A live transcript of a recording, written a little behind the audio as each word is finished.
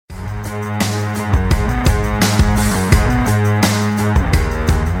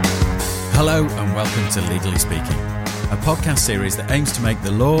welcome to Legally Speaking, a podcast series that aims to make the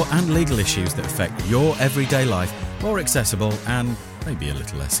law and legal issues that affect your everyday life more accessible and maybe a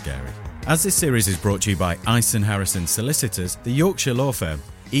little less scary. As this series is brought to you by Eisen Harrison Solicitors, the Yorkshire law firm,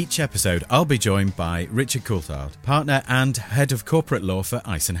 each episode I'll be joined by Richard Coulthard, partner and head of corporate law for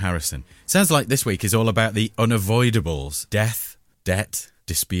Eisen Harrison. Sounds like this week is all about the unavoidables: death, debt,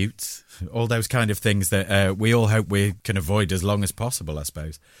 disputes, all those kind of things that we all hope we can avoid as long as possible, I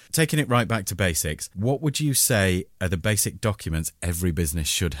suppose. Taking it right back to basics, what would you say are the basic documents every business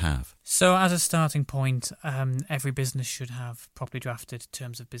should have? So as a starting point, every business should have properly drafted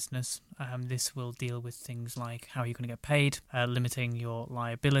terms of business. This will deal with things like how you're going to get paid, limiting your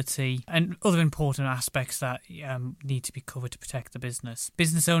liability, and other important aspects that need to be covered to protect the business.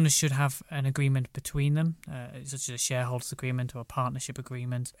 Business owners should have an agreement between them, such as a shareholders agreement or a partnership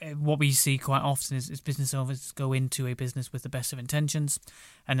agreement. What we see quite often is business owners go into a business with the best of intentions,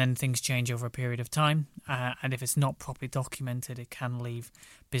 and then things change over a period of time. And if it's not properly documented, it can leave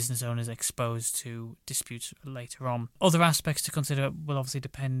business owners exposed to disputes later on. Other aspects to consider will obviously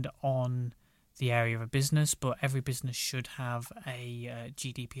depend on the area of a business, but every business should have a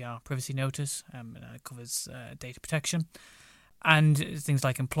GDPR privacy notice that covers data protection. And things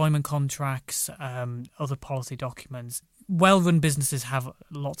like employment contracts, other policy documents. Well-run businesses have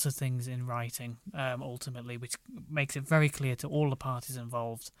lots of things in writing, ultimately, which makes it very clear to all the parties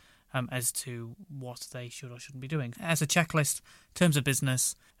involved as to what they should or shouldn't be doing. As a checklist, terms of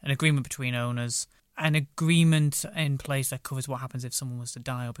business, an agreement between owners, an agreement in place that covers what happens if someone was to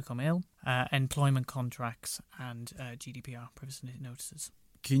die or become ill, employment contracts, and GDPR privacy notices.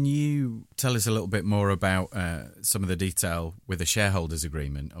 Can you tell us a little bit more about some of the detail with a shareholders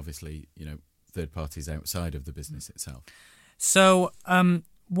agreement? Obviously, third parties outside of the business itself. So,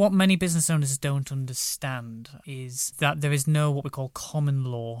 what many business owners don't understand is that there is no what we call common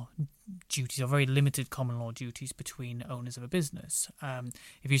law duties, or very limited common law duties between owners of a business.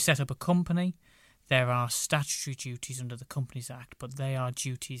 If you set up a company, there are statutory duties under the Companies Act, but they are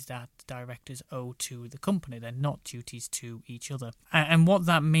duties that directors owe to the company. They're not duties to each other. And what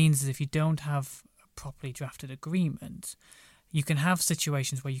that means is if you don't have a properly drafted agreement, you can have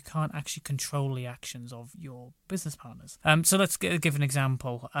situations where you can't actually control the actions of your business partners. So let's give an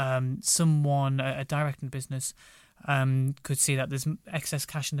example. A director in business, could see that there's excess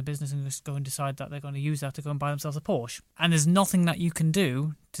cash in the business and just go and decide that they're going to use that to go and buy themselves a Porsche. And there's nothing that you can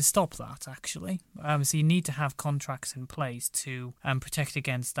do to stop that, actually. So you need to have contracts in place to protect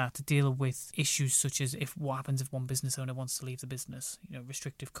against that, to deal with issues such as what happens if one business owner wants to leave the business,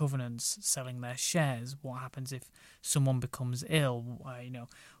 restrictive covenants, selling their shares, what happens if someone becomes ill,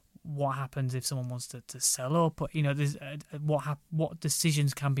 what happens if someone wants to sell up? There's what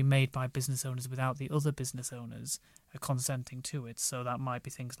decisions can be made by business owners without the other business owners consenting to it. So that might be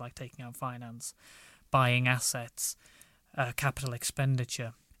things like taking out finance, buying assets, capital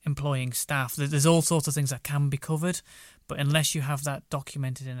expenditure, employing staff. There's all sorts of things that can be covered, but unless you have that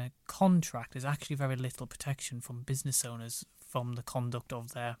documented in a contract, there's actually very little protection from business owners from the conduct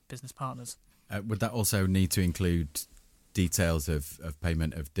of their business partners. Would that also need to include details of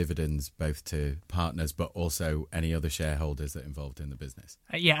payment of dividends both to partners but also any other shareholders that are involved in the business?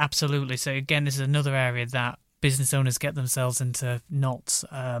 Yeah, absolutely. So again, this is another area that business owners get themselves into knots.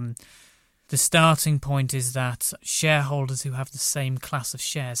 The starting point is that shareholders who have the same class of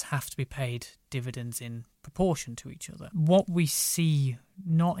shares have to be paid dividends in proportion to each other. What we see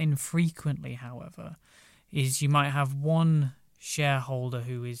not infrequently, however, is you might have one shareholder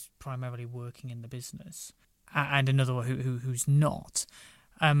who is primarily working in the business and another who's not.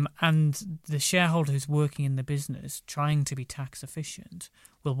 And the shareholder who's working in the business, trying to be tax efficient,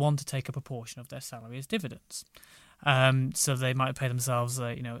 will want to take a proportion of their salary as dividends. So they might pay themselves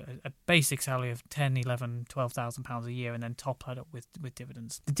a basic salary of £10,000, £11,000, £12,000 a year and then top that up with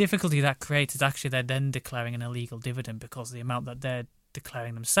dividends. The difficulty that creates is actually they're then declaring an illegal dividend because the amount that they're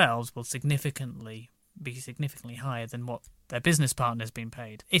declaring themselves will be significantly higher than what their business partner has been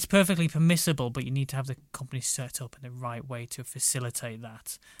paid. It's perfectly permissible, but you need to have the company set up in the right way to facilitate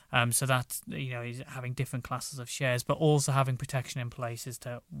that. So that is having different classes of shares, but also having protection in place as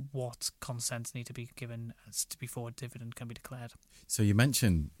to what consents need to be given as to before a dividend can be declared. So you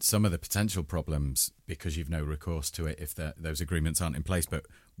mentioned some of the potential problems because you've no recourse to it if those agreements aren't in place. But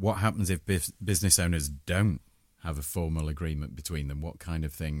what happens if business owners don't have a formal agreement between them? What kind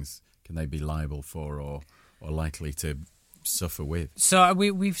of things can they be liable for or likely to suffer with? So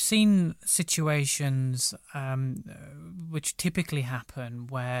we've seen situations which typically happen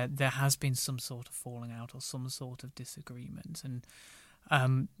where there has been some sort of falling out or some sort of disagreement,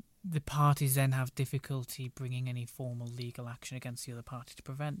 and the parties then have difficulty bringing any formal legal action against the other party to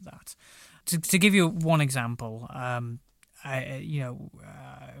prevent that. To give you one example, it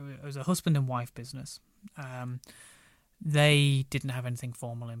was a husband and wife business. They didn't have anything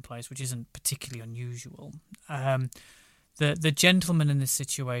formal in place, which isn't particularly unusual. The gentleman in this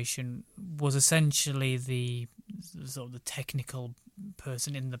situation was essentially the sort of the technical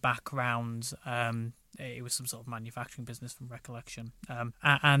person in the background. It was some sort of manufacturing business from recollection.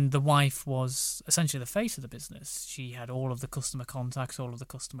 And the wife was essentially the face of the business. She had all of the customer contacts, all of the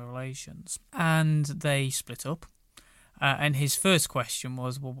customer relations. And they split up. And his first question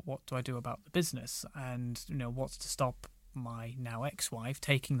was, well, what do I do about the business? And, what's to stop my now ex-wife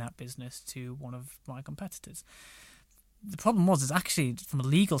taking that business to one of my competitors? The problem is actually, from a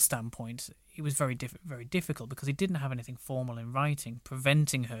legal standpoint, it was very difficult because he didn't have anything formal in writing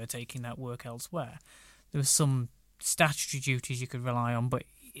preventing her taking that work elsewhere. There was some statutory duties you could rely on, but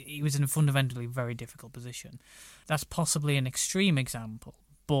he was in a fundamentally very difficult position. That's possibly an extreme example,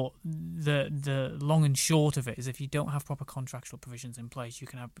 but the long and short of it is if you don't have proper contractual provisions in place, you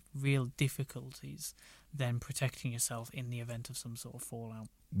can have real difficulties then protecting yourself in the event of some sort of fallout.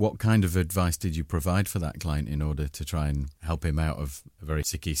 What kind of advice did you provide for that client in order to try and help him out of a very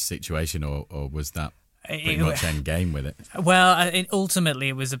sticky situation, or was that pretty much end game with it? Well, ultimately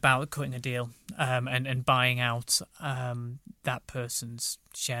it was about cutting a deal and buying out that person's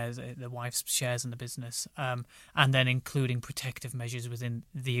shares, the wife's shares in the business, and then including protective measures within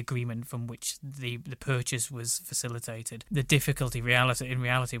the agreement from which the purchase was facilitated. The difficulty in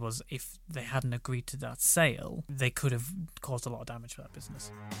reality was if they hadn't agreed to that sale, they could have caused a lot of damage for that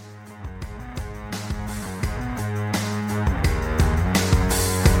business.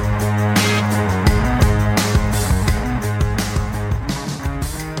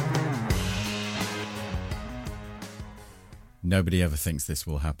 Nobody ever thinks this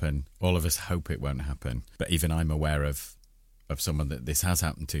will happen. All of us hope it won't happen. But even I'm aware of someone that this has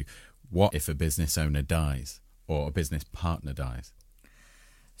happened to. What if a business owner dies or a business partner dies?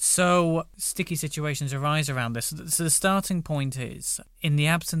 So sticky situations arise around this. So the starting point is, in the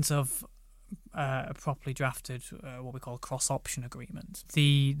absence of a properly drafted, what we call a cross-option agreement,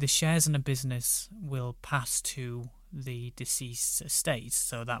 the shares in a business will pass to the deceased estate.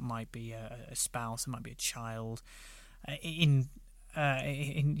 So that might be a spouse, it might be a child. In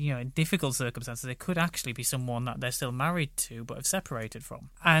difficult circumstances, it could actually be someone that they're still married to but have separated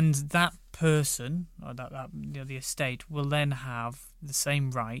from, and that person or the estate will then have the same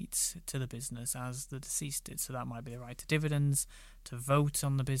right to the business as the deceased did. So that might be the right to dividends, to vote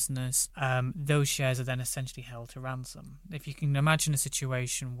on the business. Those shares are then essentially held to ransom. If you can imagine a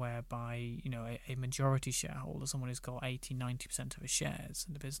situation whereby a majority shareholder, someone who's got 80-90% of his shares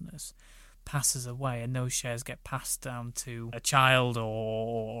in the business, passes away and those shares get passed down to a child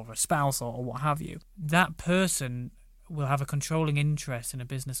or a spouse or what have you, that person will have a controlling interest in a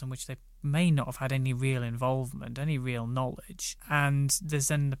business in which they may not have had any real involvement, any real knowledge. And there's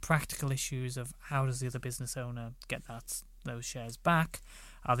then the practical issues of how does the other business owner get those shares back?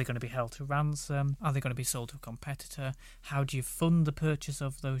 Are they going to be held to ransom? Are they going to be sold to a competitor? How do you fund the purchase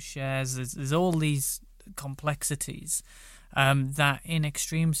of those shares? There's all these complexities that in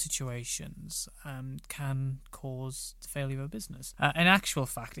extreme situations can cause the failure of a business. In actual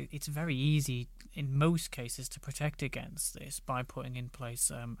fact, it's very easy in most cases to protect against this by putting in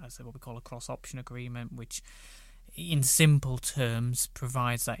place what we call a cross-option agreement, which in simple terms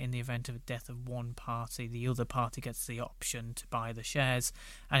provides that in the event of a death of one party, the other party gets the option to buy the shares,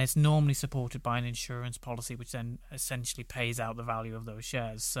 and it's normally supported by an insurance policy which then essentially pays out the value of those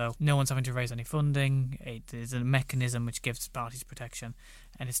shares. So no one's having to raise any funding. It is a mechanism which gives parties protection,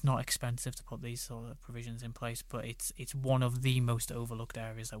 and it's not expensive to put these sort of provisions in place, but it's one of the most overlooked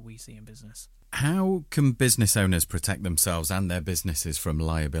areas that we see in business. How can business owners protect themselves and their businesses from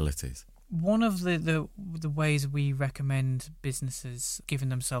liabilities? One of the ways we recommend businesses giving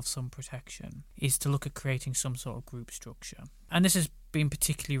themselves some protection is to look at creating some sort of group structure. And this has been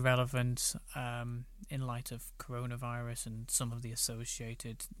particularly relevant in light of coronavirus and some of the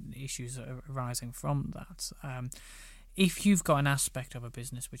associated issues arising from that. If you've got an aspect of a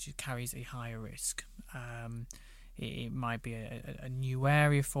business which carries a higher risk, it might be a new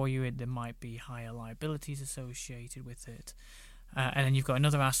area for you, there might be higher liabilities associated with it. And then you've got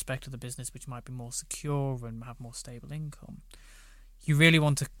another aspect of the business which might be more secure and have more stable income. You really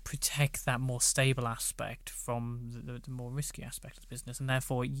want to protect that more stable aspect from the more risky aspect of the business, and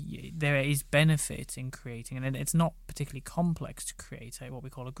therefore there is benefit in creating, and it's not particularly complex to create what we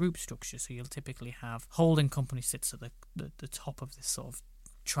call a group structure. So you'll typically have holding company sits at the top of this sort of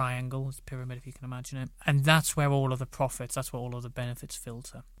triangle, it's a pyramid if you can imagine it. And that's where all of the profits, that's where all of the benefits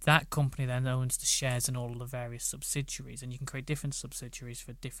filter. That company then owns the shares in all of the various subsidiaries, and you can create different subsidiaries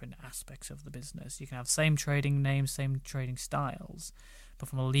for different aspects of the business. You can have same trading names, same trading styles, but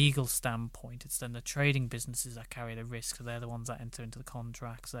from a legal standpoint, it's then the trading businesses that carry the risk. So they're the ones that enter into the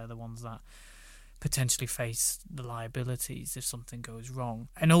contracts, they're the ones that potentially face the liabilities if something goes wrong.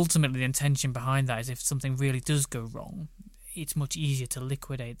 And ultimately the intention behind that is if something really does go wrong, it's much easier to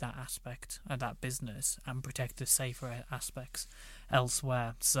liquidate that aspect of that business and protect the safer aspects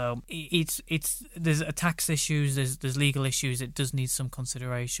elsewhere. So it's there's tax issues, there's legal issues. It does need some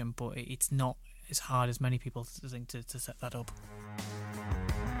consideration, but it's not as hard as many people think to set that up.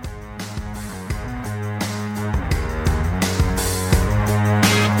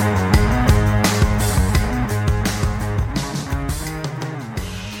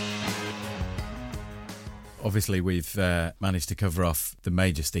 Obviously, we've managed to cover off the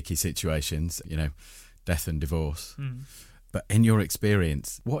major sticky situations, death and divorce. But in your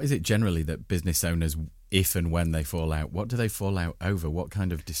experience, what is it generally that business owners, if and when they fall out, what do they fall out over? What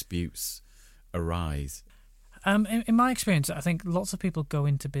kind of disputes arise? In my experience, I think lots of people go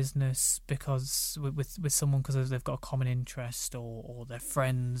into business because with someone because they've got a common interest or they're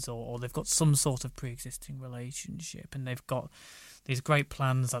friends or they've got some sort of pre-existing relationship and they've got these great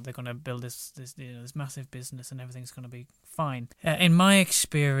plans that they're going to build this massive business and everything's going to be fine. In my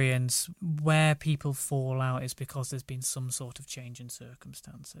experience, where people fall out is because there's been some sort of change in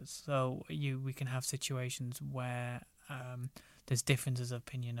circumstances. So we can have situations where there's differences of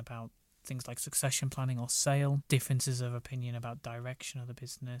opinion about things like succession planning or sale, differences of opinion about direction of the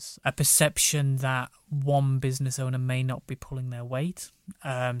business, a perception that one business owner may not be pulling their weight,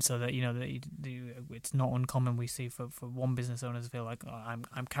 so that it's not uncommon we see for one business owner to feel like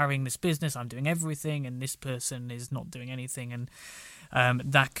I'm carrying this business, I'm doing everything, and this person is not doing anything, and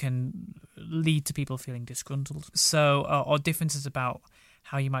that can lead to people feeling disgruntled. So, or differences about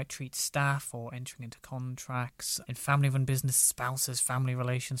how you might treat staff or entering into contracts. In family-run business, spouses, family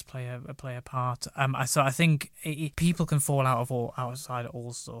relations play a part. So I think people can fall outside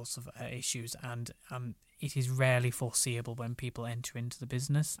all sorts of issues, and it is rarely foreseeable when people enter into the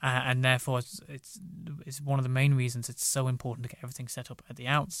business, and therefore it's one of the main reasons it's so important to get everything set up at the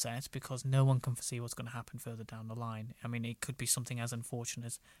outset, because no one can foresee what's going to happen further down the line. I mean, it could be something as unfortunate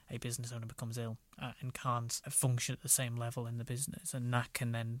as a business owner becomes ill and can't function at the same level in the business, and that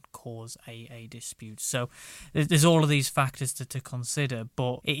can then cause a dispute. So there's all of these factors to consider,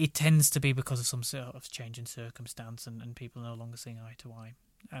 but it tends to be because of some sort of change in circumstance and people no longer seeing eye to eye.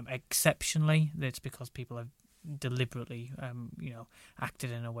 Exceptionally, it's because people have deliberately,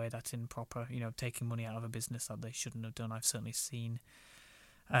 acted in a way that's improper, taking money out of a business that they shouldn't have done. I've certainly seen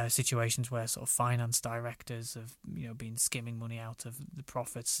situations where sort of finance directors have, been skimming money out of the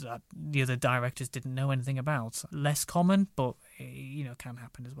profits that the other directors didn't know anything about. Less common, but, can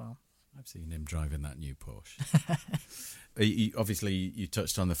happen as well. I've seen him driving that new Porsche. Obviously, you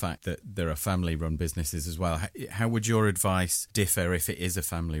touched on the fact that there are family-run businesses as well. How would your advice differ if it is a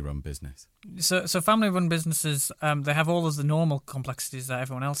family-run business? So family-run businesses, they have all of the normal complexities that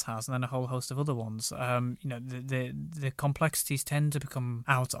everyone else has, and then a whole host of other ones. The complexities tend to become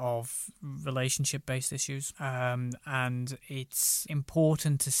out of relationship-based issues, and it's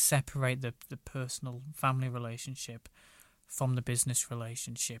important to separate the personal family relationship from the business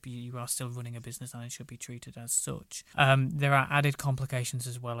relationship. You are still running a business and it should be treated as such. There are added complications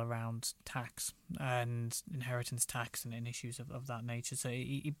as well around tax and inheritance tax and issues of that nature. So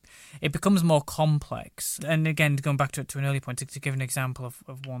it becomes more complex. And again, going back to an earlier point, to give an example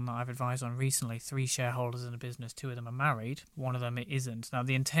of one that I've advised on recently, 3 shareholders in a business, 2 of them are married, one of them isn't. Now,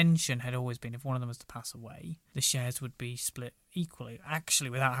 the intention had always been if one of them was to pass away, the shares would be split equally. Actually,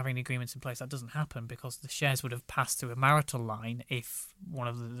 without having agreements in place, that doesn't happen because the shares would have passed through a marital line if one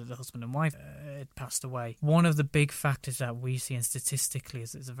of the husband and wife had passed away. One of the big factors that we see, and statistically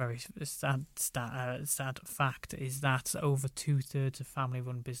is a very sad fact, is that over 2/3 of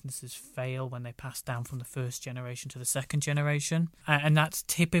family-run businesses fail when they pass down from the first generation to the second generation, and that's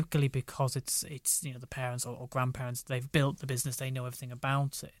typically because it's the parents or grandparents, they've built the business, they know everything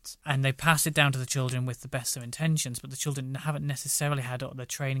about it, and they pass it down to the children with the best of intentions, but the children haven't necessarily had the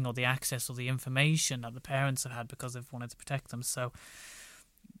training or the access or the information that the parents have had because they've wanted to protect them. So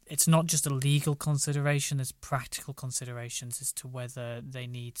it's not just a legal consideration, there's practical considerations as to whether they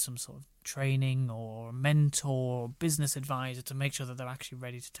need some sort of training or mentor or business advisor to make sure that they're actually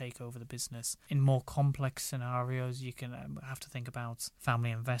ready to take over the business. In more complex scenarios, you can have to think about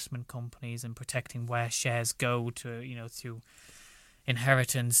family investment companies and protecting where shares go to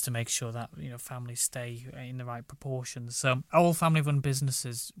inheritance, to make sure that families stay in the right proportions. So all family-run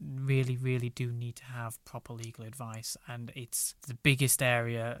businesses really do need to have proper legal advice, and it's the biggest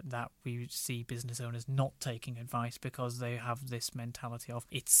area that we see business owners not taking advice because they have this mentality of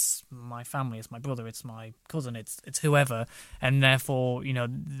it's my family, it's my brother, it's my cousin, it's whoever, and therefore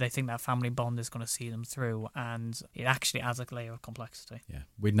they think that family bond is going to see them through, and it actually adds a layer of complexity. Yeah,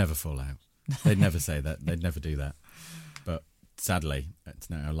 we'd never fall out. They'd never say that. They'd never do that. But sadly, it's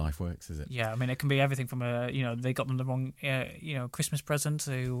not how life works, is it? Yeah, I mean, it can be everything from they got them the wrong, Christmas present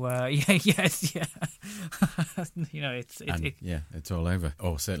to, it's all over,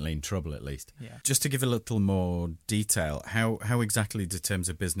 or certainly in trouble at least. Yeah. Just to give a little more detail, how exactly do terms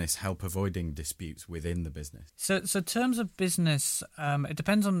of business help avoiding disputes within the business? So terms of business, it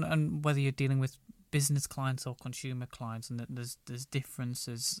depends on whether you're dealing with business clients or consumer clients, and that there's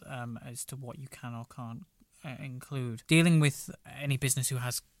differences as to what you can or can't include. Dealing with any business who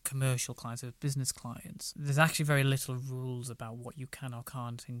has commercial clients or business clients, there's actually very little rules about what you can or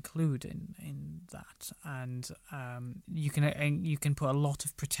can't include in that, and you can put a lot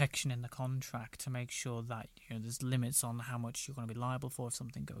of protection in the contract to make sure that there's limits on how much you're going to be liable for if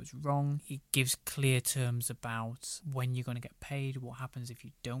something goes wrong. It gives clear terms about when you're going to get paid, what happens if you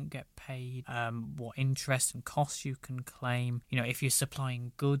don't get paid, what interest and costs you can claim. If you're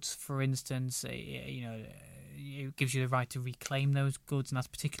supplying goods, for instance, it gives you the right to reclaim those goods, and that's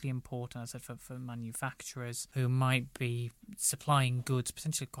particularly important, as I said, for manufacturers who might be supplying goods,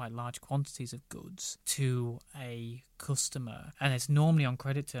 potentially quite large quantities of goods, to a customer. And it's normally on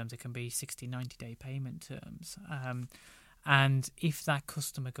credit terms. It can be 60, 90-day payment terms. And if that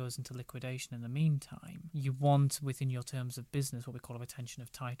customer goes into liquidation in the meantime, you want within your terms of business what we call a retention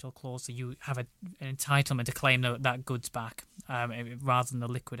of title clause. So you have an entitlement to claim that goods back rather than the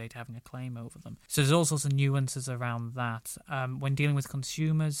liquidator having a claim over them. So there's all sorts of nuances around that. When dealing with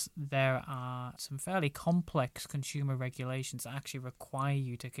consumers, there are some fairly complex consumer regulations that actually require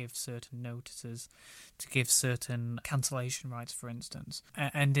you to give certain notices, to give certain cancellation rights, for instance.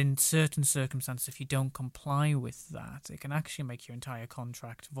 And in certain circumstances, if you don't comply with that, it can actually make your entire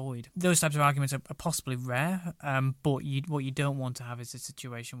contract void. Those types of arguments are possibly rare, but what you don't want to have is a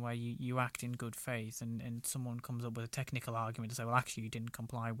situation where you act in good faith and someone comes up with a technical argument to say, well, actually you didn't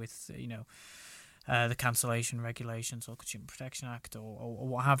comply with the cancellation regulations or Consumer Protection Act or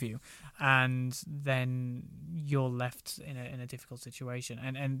what have you, and then you're left in a difficult situation.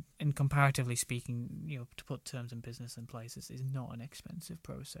 And comparatively speaking, to put terms and business in place is not an expensive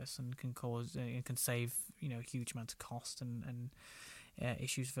process and can save huge amounts of cost and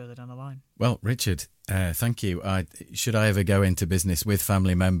issues further down the line. Well, Richard, thank you. Should I ever go into business with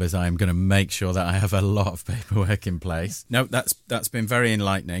family members, I'm going to make sure that I have a lot of paperwork in place. No, that's been very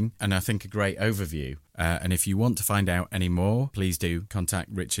enlightening, and I think a great overview. And if you want to find out any more, please do contact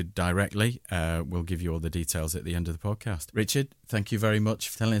Richard directly. We'll give you all the details at the end of the podcast. Richard, thank you very much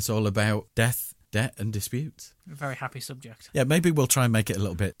for telling us all about death, debt and disputes. A very happy subject. Yeah, maybe we'll try and make it a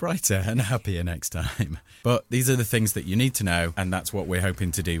little bit brighter and happier next time. But these are the things that you need to know, and that's what we're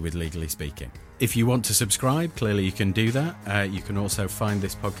hoping to do with Legally Speaking. If you want to subscribe, clearly you can do that. You can also find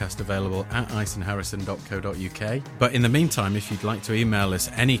this podcast available at iceandharrison.co.uk. But in the meantime, if you'd like to email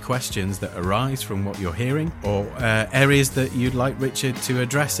us any questions that arise from what you're hearing, or areas that you'd like Richard to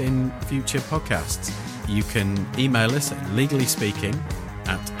address in future podcasts, you can email us at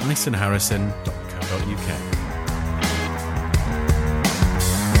legallyspeaking@iceandharrison.co.uk.